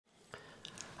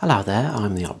Hello there,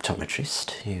 I'm the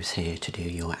optometrist who's here to do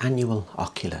your annual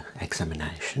ocular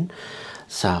examination.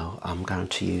 So I'm going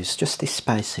to use just this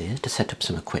space here to set up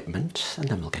some equipment and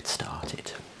then we'll get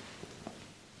started.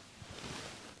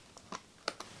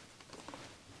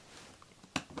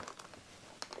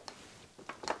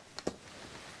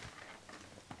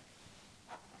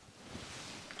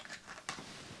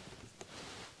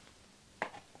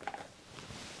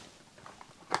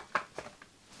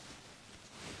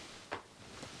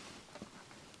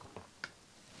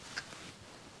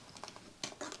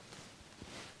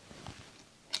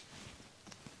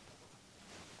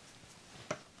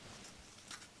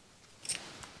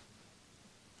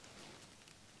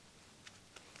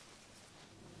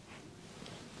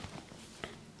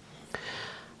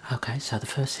 Okay, so the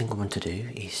first thing I want to do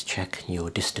is check your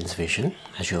distance vision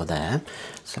as you're there.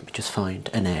 So let me just find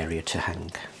an area to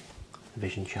hang the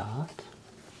vision chart.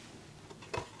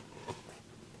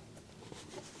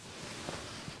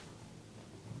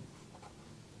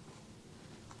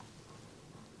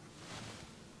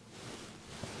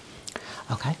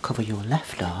 Okay, cover your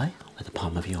left eye with the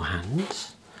palm of your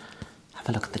hands. Have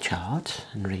a look at the chart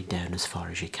and read down as far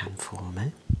as you can for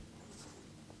me.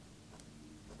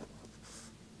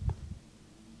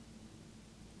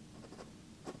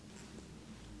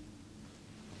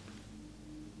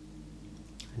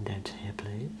 And down to here,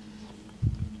 please.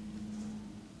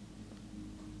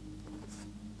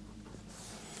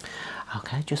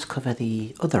 Okay, just cover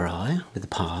the other eye with the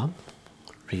palm.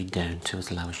 Read down to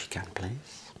as low as you can,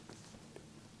 please.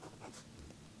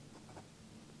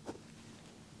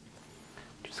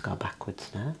 Just go backwards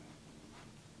now.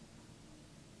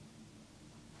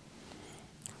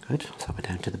 Good, so we're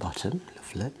down to the bottom,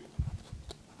 lovely.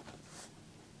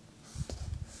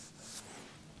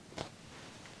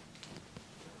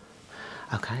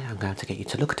 Okay, I'm going to get you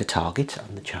to look at a target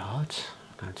on the chart.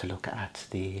 I'm going to look at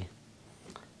the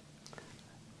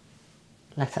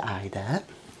letter A there.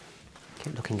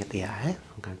 Keep looking at the A. I'm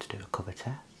going to do a cover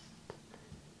test.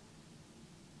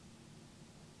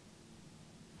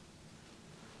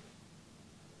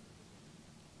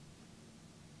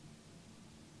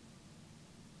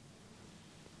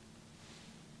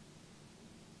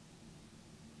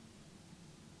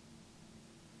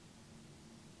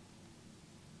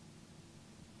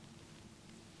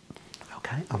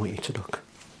 Okay, I want you to look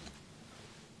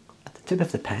at the tip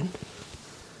of the pen.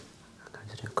 I'm going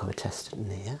to do a cover test in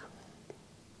there.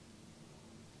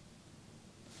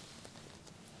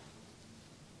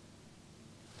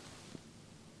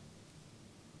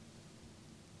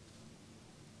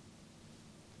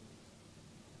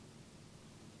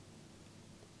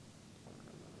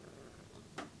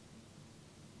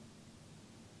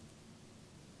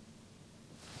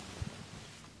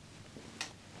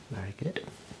 Very good.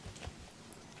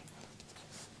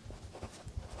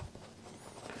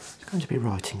 I'm going to be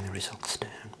writing the results down.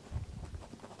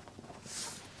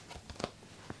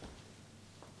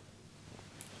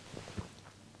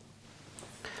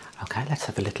 Okay, let's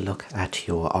have a little look at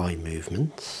your eye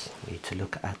movements. We need to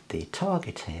look at the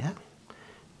target here.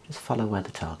 Just follow where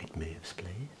the target moves, please.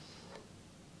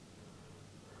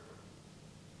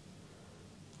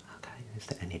 Okay, is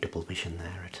there any double vision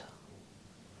there at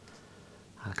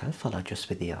all? Okay, follow just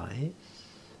with the eyes.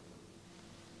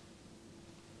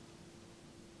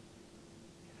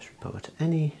 Report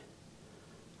any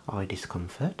eye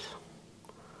discomfort,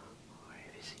 or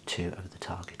if you see two over the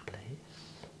target, please.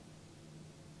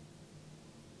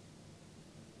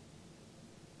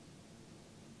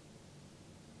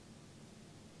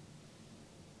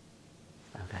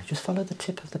 Okay, just follow the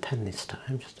tip of the pen this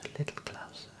time, just a little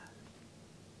closer.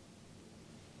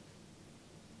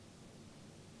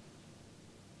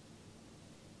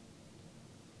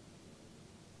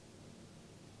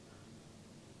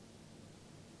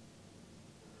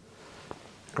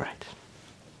 Great.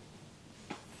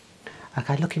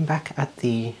 Okay, looking back at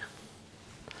the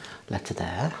letter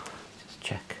there, just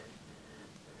check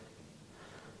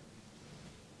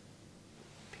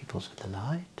pupils with the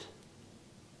light.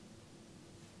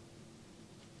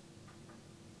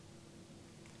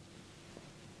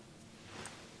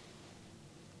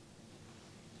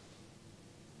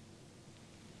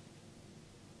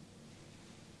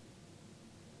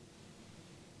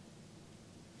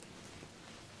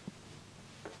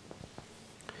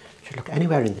 Look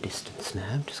anywhere in the distance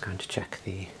now. I'm just going to check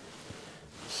the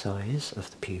size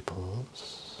of the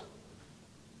pupils.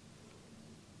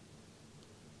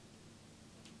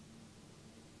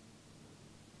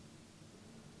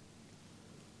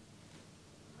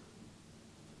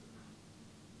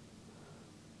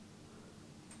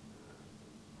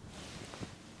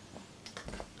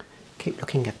 Keep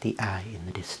looking at the eye in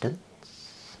the distance.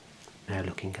 Now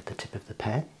looking at the tip of the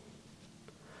pen,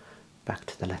 back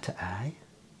to the letter A,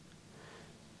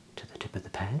 to the tip of the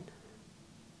pen,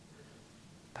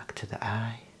 back to the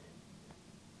A,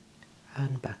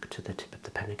 and back to the tip of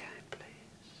the pen again,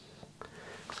 please.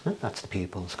 Excellent, that's the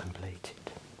pupils completed.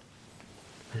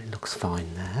 And it looks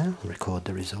fine there. I'll record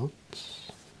the results.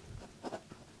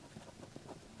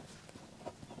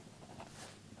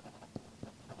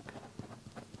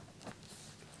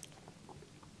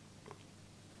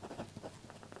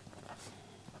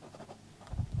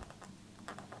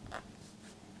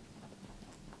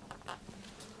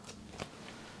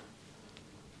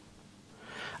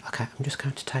 Okay, I'm just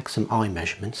going to take some eye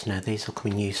measurements. Now these will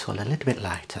come in useful a little bit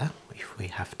later if we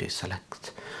have to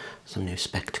select some new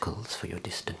spectacles for your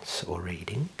distance or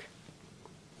reading.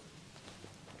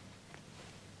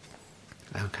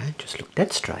 Okay, just look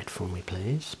dead straight for me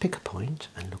please. Pick a point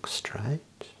and look straight.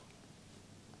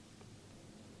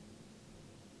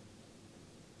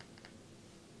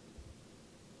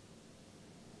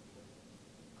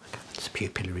 Okay, that's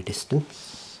pupillary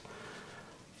distance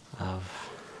of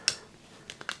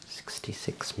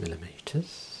 66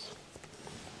 millimeters.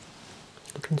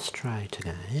 Looking straight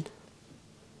again,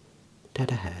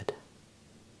 dead ahead.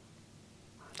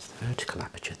 That's the vertical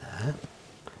aperture there.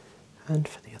 And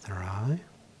for the other eye,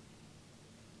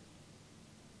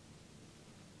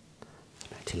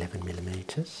 it's about 11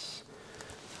 millimeters.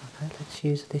 Okay, let's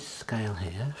use this scale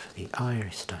here for the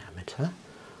iris diameter.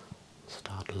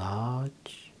 Start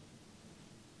large,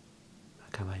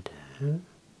 work our way down.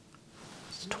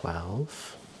 It's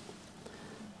 12.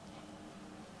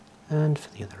 And for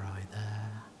the other eye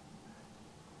there,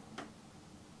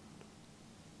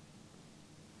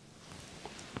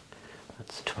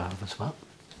 that's 12 as well.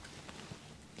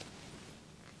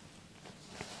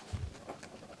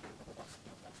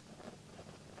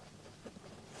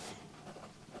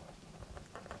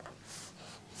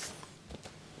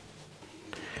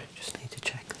 Just need to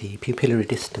check the pupillary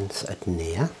distance at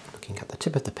near, looking at the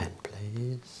tip of the pen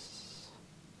please.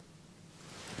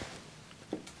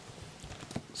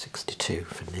 62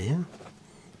 for near,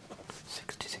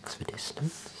 66 for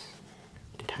distance.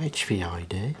 Did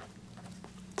HVID,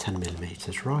 10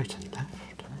 millimeters right and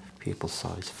left, pupil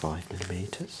size 5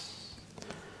 millimeters.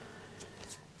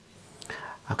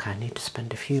 Okay, I need to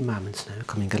spend a few moments now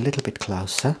coming a little bit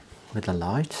closer with the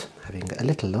light, having a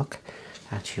little look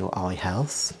at your eye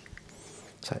health.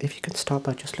 So if you can start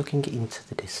by just looking into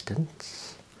the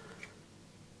distance.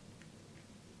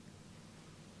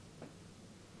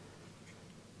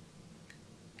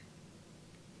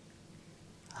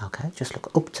 Okay, just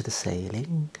look up to the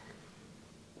ceiling,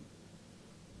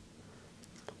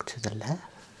 look to the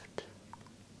left,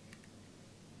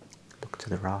 look to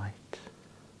the right,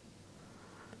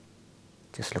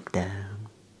 just look down,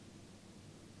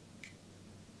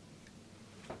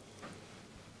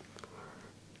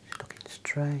 just looking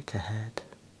straight ahead,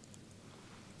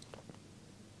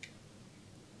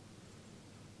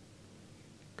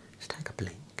 just take a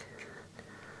blink.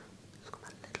 Just come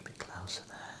a little bit closer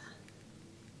there.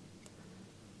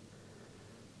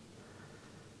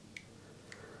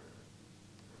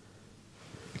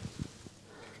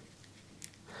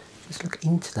 Just look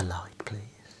into the light, please.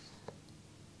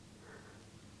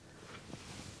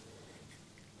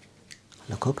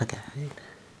 Look up again.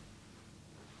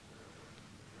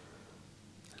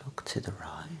 Look to the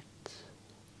right.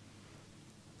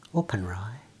 Up and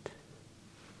right.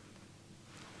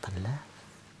 Up and left.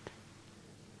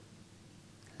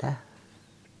 Left.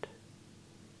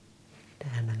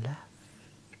 Down and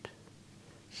left.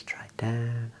 Straight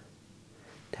down.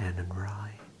 Down and right.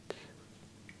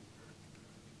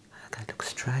 Okay, look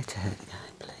straight ahead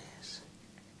again, please.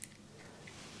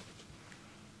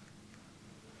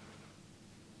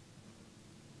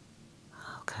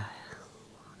 Okay,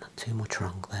 not too much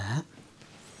wrong there.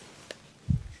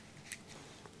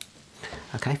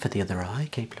 Okay, for the other eye,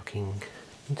 keep looking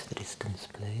into the distance,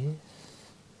 please.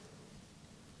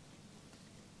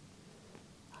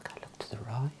 Okay, look to the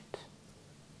right.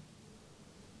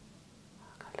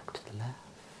 Okay, look to the left.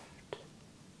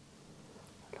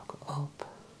 Look up.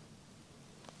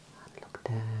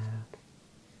 Down.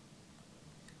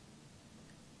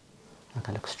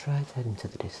 Okay, look straight ahead into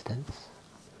the distance.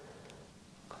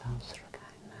 Closer again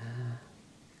there.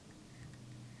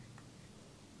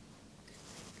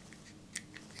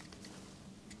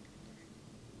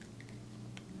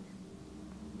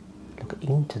 Look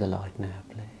into the light now,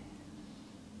 please.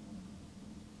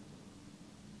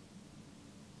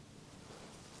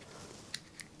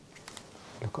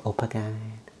 Look up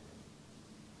again.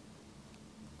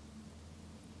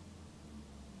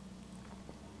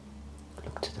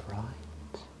 Look to the right.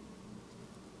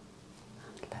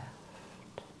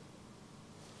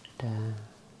 down,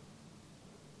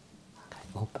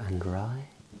 okay, up and right,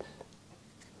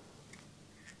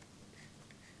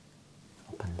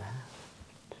 up and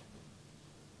left,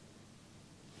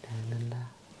 down and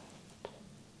left,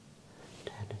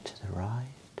 down and to the right,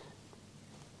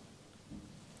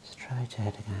 straight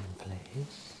ahead again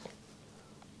please.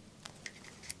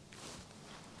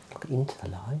 Look into the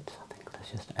light. I think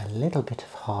there's just a little bit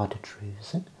of harder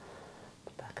drusen at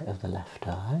the back of the left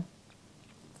eye.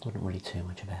 Wouldn't worry too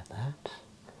much about that.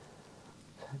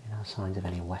 Certainly no signs of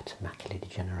any wet macular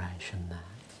degeneration there.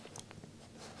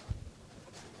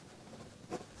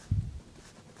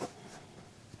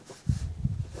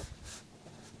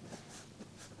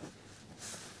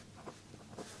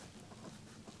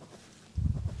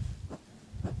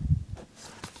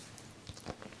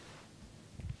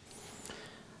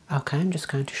 Okay, I'm just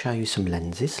going to show you some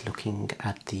lenses looking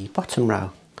at the bottom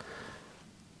row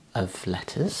of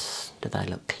letters. Do they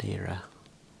look clearer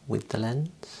with the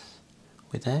lens,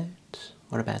 without,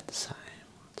 or about the same?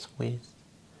 That's with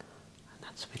and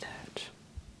that's without.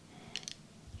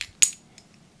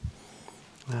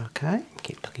 Okay,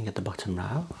 keep looking at the bottom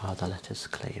row. Are the letters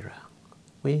clearer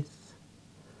with,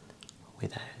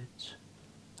 without?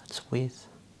 That's with,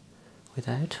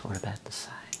 without, or about the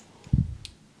same?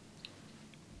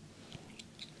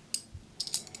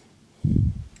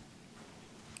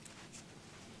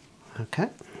 Okay,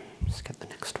 let's get the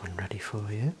next one ready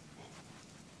for you.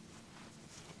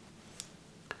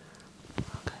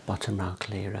 Okay, bottom row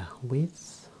clearer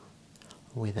with,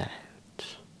 without.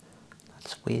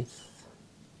 That's with,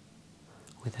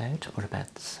 without, or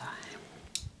about the same.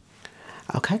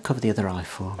 Okay, cover the other eye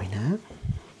for me now.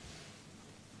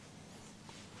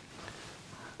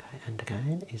 Okay, and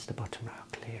again, is the bottom row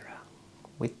clearer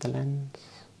with the lens,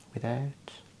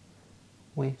 without,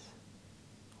 with,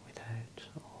 without,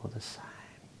 or the same?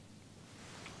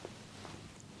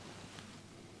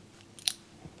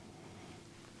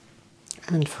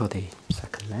 And for the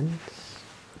second lens,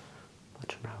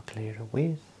 bottom row clearer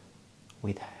with,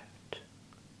 without.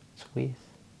 It's with,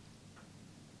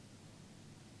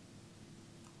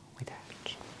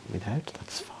 without. Without,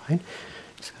 that's fine.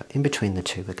 So in between the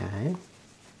two again.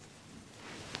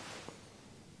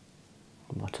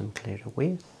 Bottom clearer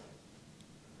with,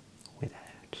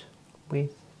 without,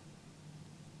 with,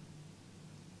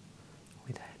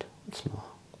 without. Once more,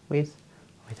 with,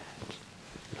 without.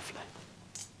 Lovely.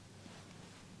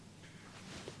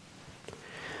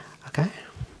 Okay,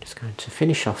 just going to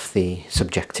finish off the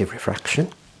subjective refraction.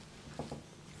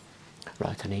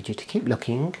 Right, I need you to keep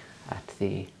looking at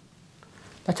the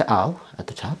letter O at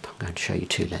the top. I'm going to show you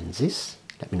two lenses.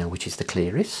 Let me know which is the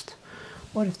clearest,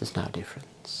 or if there's no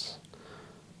difference.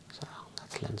 So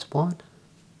that's lens 1,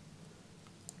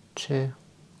 2,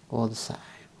 all the same.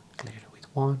 Clearer with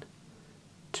 1,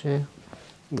 2,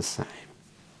 the same.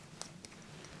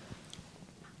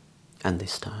 And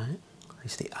this time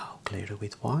is the O clearer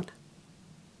with 1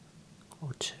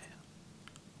 or 2.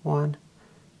 1,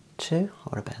 2,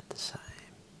 or about the same.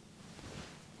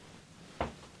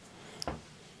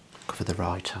 Cover the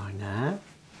right eye now.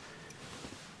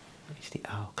 Is the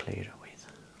O clearer with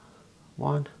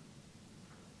 1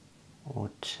 or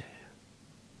 2.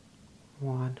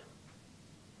 1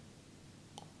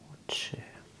 or 2.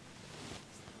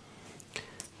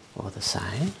 Or the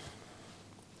same.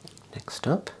 Next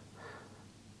up,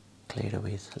 clearer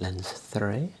with lens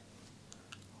 3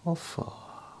 or 4.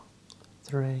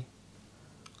 3,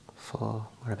 4,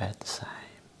 or about the same.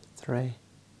 3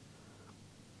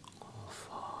 or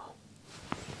 4.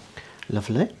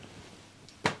 Lovely.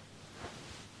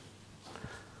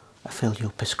 I feel your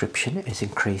prescription is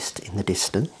increased in the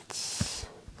distance.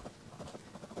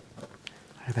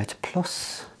 About a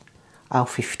plus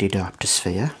L50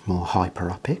 dioptrosphere, more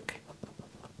hyperopic.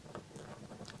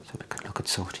 So we can look at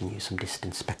sorting you some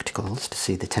distance spectacles to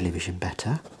see the television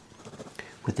better.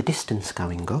 With the distance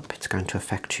going up, it's going to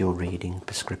affect your reading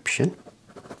prescription.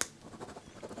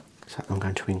 So I'm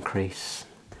going to increase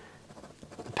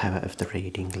the power of the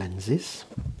reading lenses.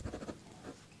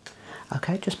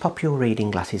 Okay, just pop your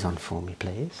reading glasses on for me,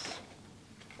 please.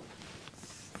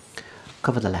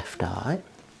 Cover the left eye.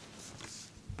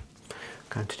 I'm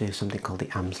going to do something called the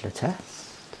Amsler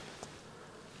test.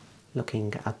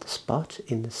 Looking at the spot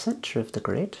in the centre of the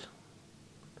grid.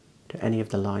 Do any of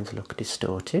the lines look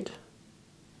distorted,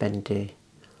 bendy,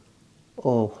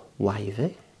 or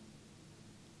wavy?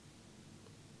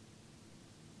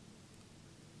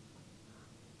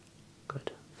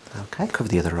 Good. Okay, cover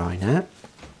the other eye now.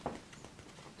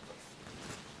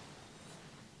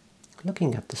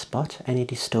 Looking at the spot, any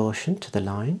distortion to the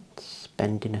lines,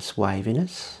 bendiness,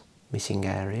 waviness, missing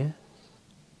areas?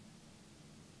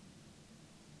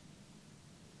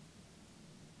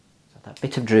 That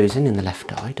bit of drusen in the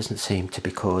left eye doesn't seem to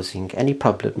be causing any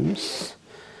problems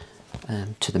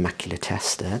to the macular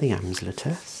test there, the Amsler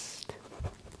test.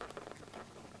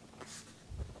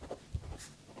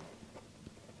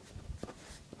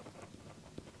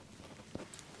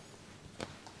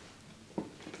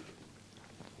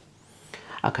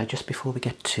 Okay, just before we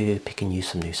get to picking you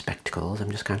some new spectacles,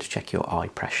 I'm just going to check your eye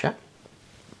pressure.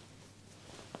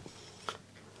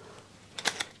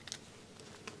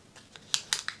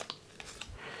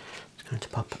 Going to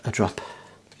pop a drop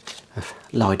of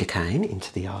lidocaine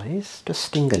into the eyes, just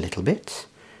sting a little bit,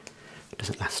 it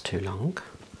doesn't last too long.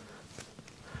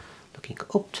 Looking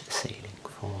up to the ceiling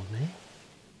for me.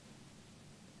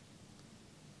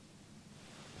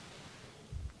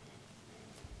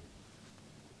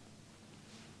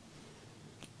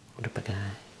 And up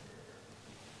again.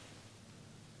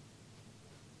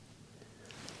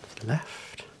 To the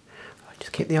left. Right,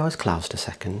 just keep the eyes closed a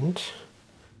second.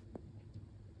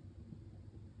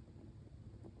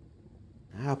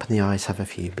 Now open the eyes, have a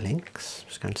few blinks. I'm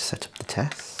just going to set up the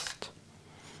test.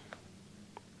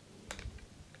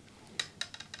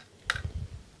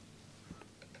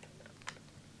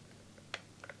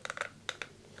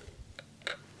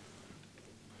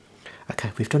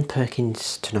 Okay, we've done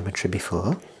Perkins tonometry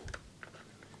before.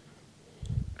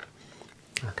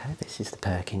 Okay, this is the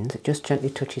Perkins. It just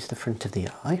gently touches the front of the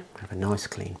eye. We have a nice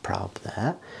clean probe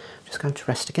there. I'm just going to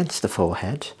rest against the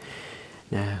forehead.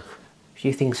 Now,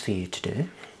 few things for you to do.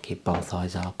 Keep both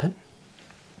eyes open.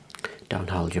 Don't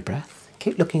hold your breath.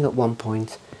 Keep looking at one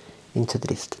point into the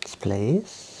distance,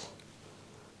 please.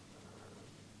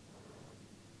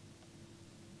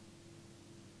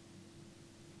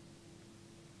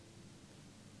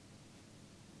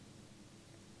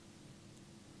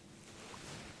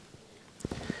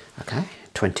 Okay,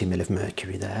 20 ml of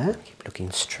mercury there. Keep looking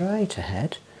straight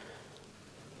ahead.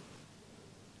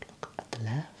 Look at the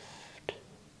left.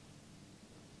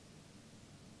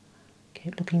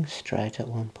 Keep looking straight at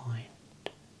one point.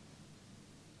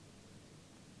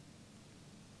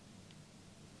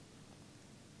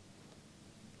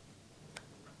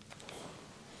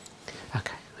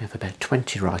 Okay, we have about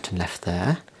 20 right and left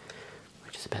there,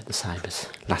 which is about the same as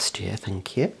last year,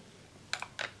 thank you.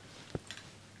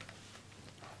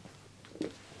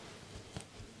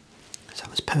 So that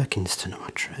was Perkins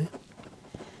tonometry.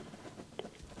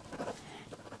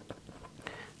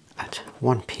 At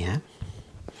 1 p.m.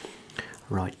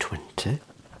 Right 20,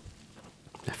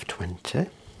 left 20.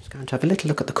 Just going to have a little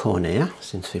look at the cornea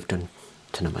since we've done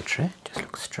tonometry. Just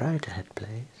look straight ahead,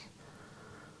 please.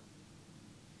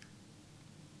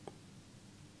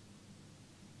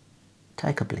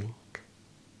 Take a blink.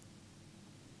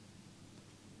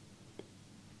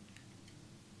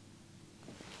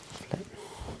 Flip.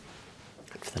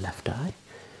 And for the left eye,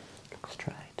 look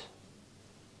straight.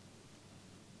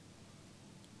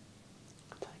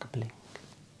 Take a blink.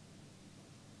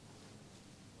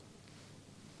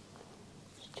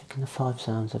 Checking the 5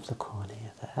 zones of the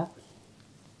cornea there.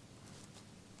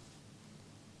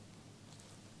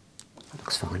 That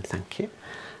looks fine, thank you.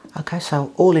 Okay,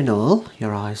 so all in all,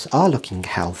 your eyes are looking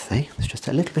healthy. There's just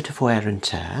a little bit of wear and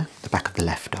tear at the back of the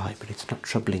left eye, but it's not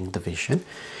troubling the vision.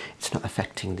 It's not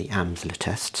affecting the Amsler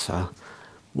test, so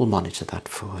we'll monitor that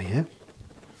for you.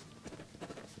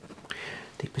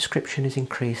 The prescription is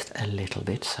increased a little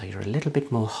bit, so you're a little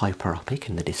bit more hyperopic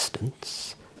in the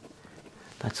distance.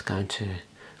 That's going to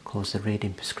cause the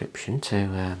reading prescription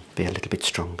to be a little bit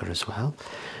stronger as well.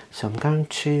 So I'm going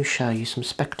to show you some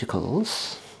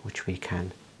spectacles which we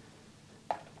can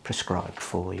prescribe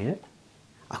for you.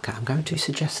 Okay, I'm going to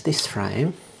suggest this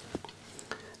frame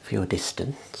for your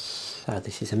distance. So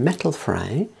this is a metal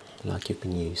frame like you've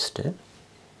been used to.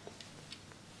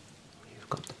 You've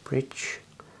got the bridge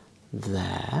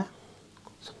there,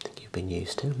 something you've been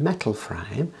used to. Metal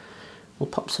frame. We'll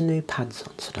pop some new pads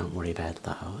on, so don't worry about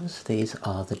those. These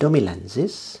are the dummy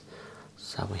lenses,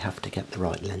 so we have to get the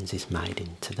right lenses made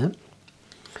into them.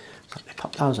 So let me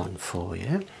pop those on for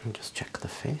you and just check the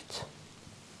fit.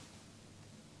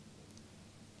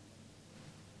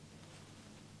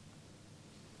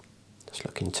 Just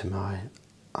look into my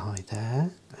eye there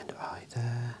and eye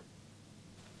there.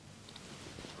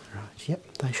 Right,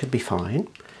 yep, they should be fine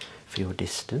for your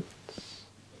distance.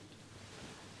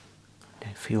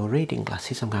 Now for your reading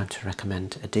glasses, I'm going to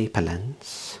recommend a deeper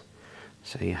lens,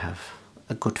 so you have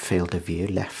a good field of view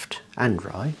left and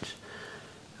right.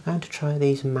 I'm going to try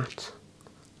these matte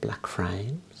black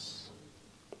frames.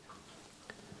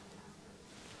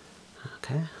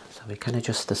 Okay, so we can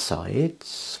adjust the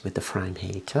sides with the frame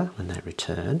heater when they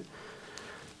return.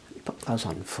 Let me pop those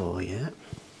on for you.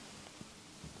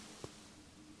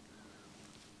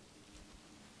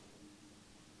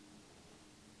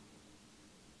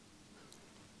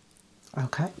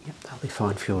 Okay, yep, that'll be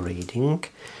fine for your reading.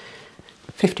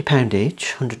 £50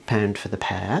 each, £100 for the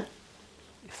pair.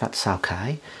 If that's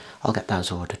okay, I'll get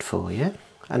those ordered for you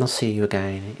and I'll see you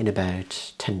again in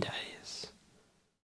about 10 days.